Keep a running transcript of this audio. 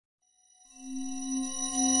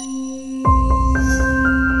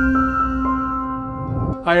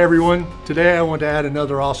Hi everyone, today I want to add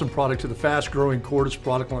another awesome product to the fast-growing Cordis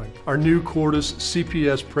product line, our new Cordis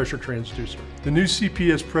CPS pressure transducer. The new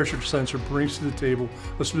CPS pressure sensor brings to the table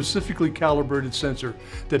a specifically calibrated sensor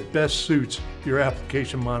that best suits your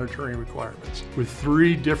application monitoring requirements. With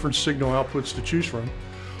 3 different signal outputs to choose from,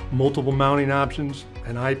 multiple mounting options,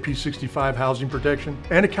 an IP65 housing protection,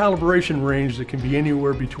 and a calibration range that can be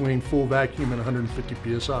anywhere between full vacuum and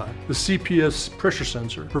 150 psi. The CPS pressure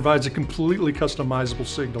sensor provides a completely customizable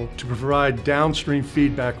signal to provide downstream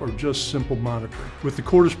feedback or just simple monitoring. With the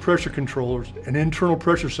Cordis pressure controllers, an internal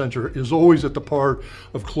pressure sensor is always at the part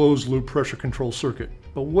of closed-loop pressure control circuit.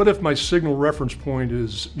 But what if my signal reference point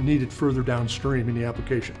is needed further downstream in the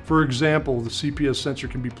application? For example, the CPS sensor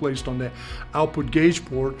can be placed on the output gauge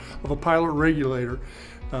port of a pilot regulator,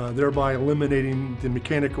 thereby eliminating the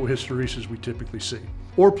mechanical hysteresis we typically see.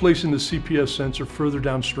 Or placing the CPS sensor further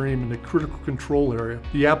downstream in the critical control area,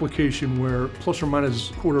 the application where plus or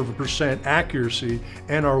minus 0.25% accuracy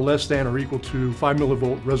and our less than or equal to 5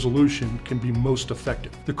 millivolt resolution can be most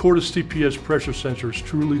effective. The Cordis CPS pressure sensor is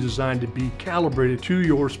truly designed to be calibrated to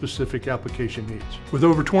your specific application needs. With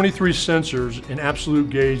over 23 sensors in absolute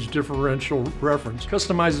gauge differential reference,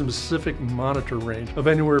 customizing a specific monitor range of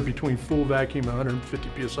anywhere between full vacuum and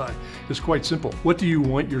 150 psi is quite simple. What do you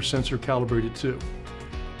want your sensor calibrated to?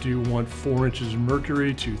 Do you want 4 inches of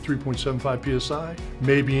mercury to 3.75 psi?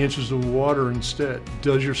 Maybe inches of water instead.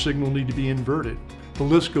 Does your signal need to be inverted? The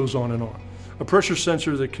list goes on and on. A pressure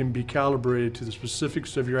sensor that can be calibrated to the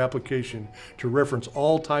specifics of your application to reference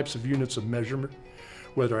all types of units of measurement,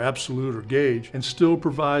 whether absolute or gauge, and still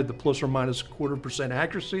provide the plus or minus 0.25%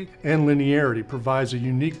 accuracy and linearity provides a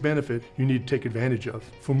unique benefit you need to take advantage of.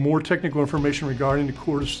 For more technical information regarding the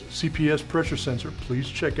Cordis CPS pressure sensor, please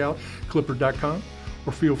check out Clippard.com.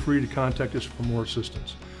 or feel free to contact us for more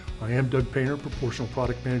assistance. I am Doug Painter, Proportional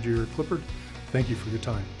Product Manager here at Clippard. Thank you for your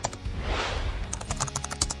time.